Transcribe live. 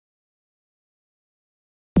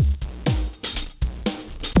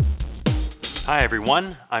Hi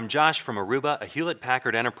everyone, I'm Josh from Aruba, a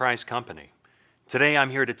Hewlett-Packard enterprise company. Today I'm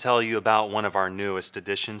here to tell you about one of our newest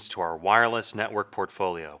additions to our wireless network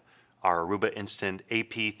portfolio. Our Aruba Instant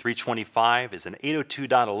AP325 is an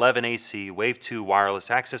 802.11ac Wave 2 wireless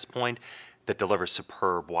access point that delivers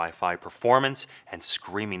superb Wi-Fi performance and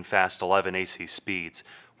screaming fast 11ac speeds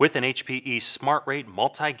with an HPE Smart Rate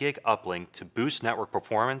multi-gig uplink to boost network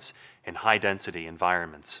performance in high-density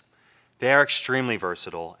environments. They are extremely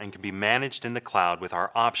versatile and can be managed in the cloud with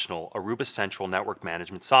our optional Aruba Central Network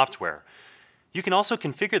Management software. You can also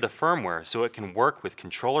configure the firmware so it can work with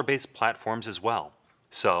controller-based platforms as well.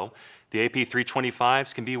 So, the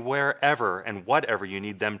AP325s can be wherever and whatever you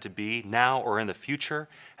need them to be now or in the future,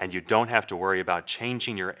 and you don't have to worry about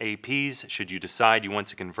changing your APs should you decide you want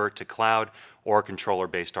to convert to cloud or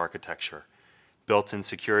controller-based architecture. Built-in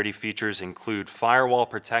security features include firewall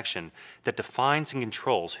protection that defines and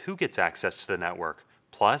controls who gets access to the network,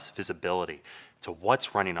 plus visibility to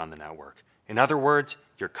what's running on the network. In other words,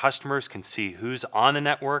 your customers can see who's on the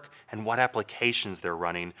network and what applications they're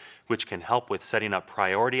running, which can help with setting up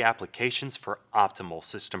priority applications for optimal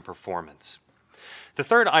system performance. The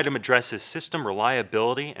third item addresses system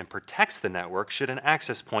reliability and protects the network should an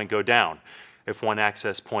access point go down. If one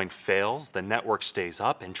access point fails, the network stays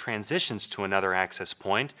up and transitions to another access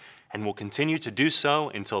point and will continue to do so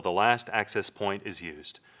until the last access point is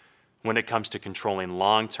used. When it comes to controlling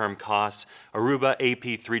long-term costs, Aruba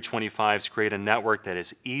AP325s create a network that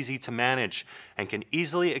is easy to manage and can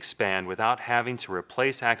easily expand without having to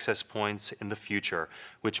replace access points in the future,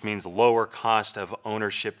 which means lower cost of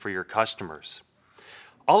ownership for your customers.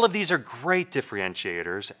 All of these are great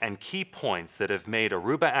differentiators and key points that have made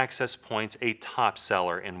Aruba access points a top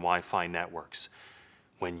seller in Wi-Fi networks.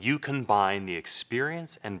 When you combine the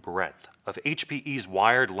experience and breadth of HPE's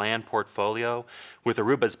wired LAN portfolio with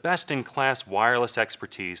Aruba's best-in-class wireless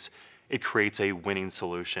expertise, it creates a winning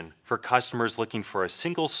solution for customers looking for a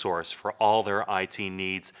single source for all their IT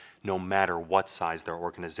needs, no matter what size their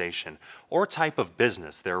organization or type of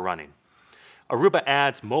business they're running. Aruba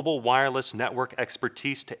adds mobile wireless network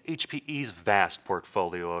expertise to HPE's vast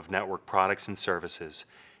portfolio of network products and services.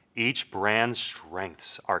 Each brand's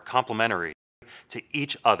strengths are complementary to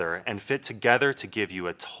each other and fit together to give you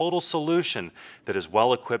a total solution that is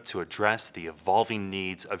well equipped to address the evolving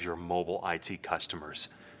needs of your mobile IT customers.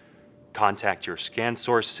 Contact your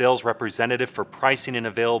ScanSource sales representative for pricing and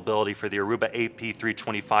availability for the Aruba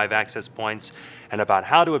AP325 access points and about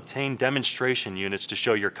how to obtain demonstration units to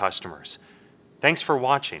show your customers. Thanks for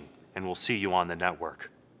watching, and we'll see you on the network.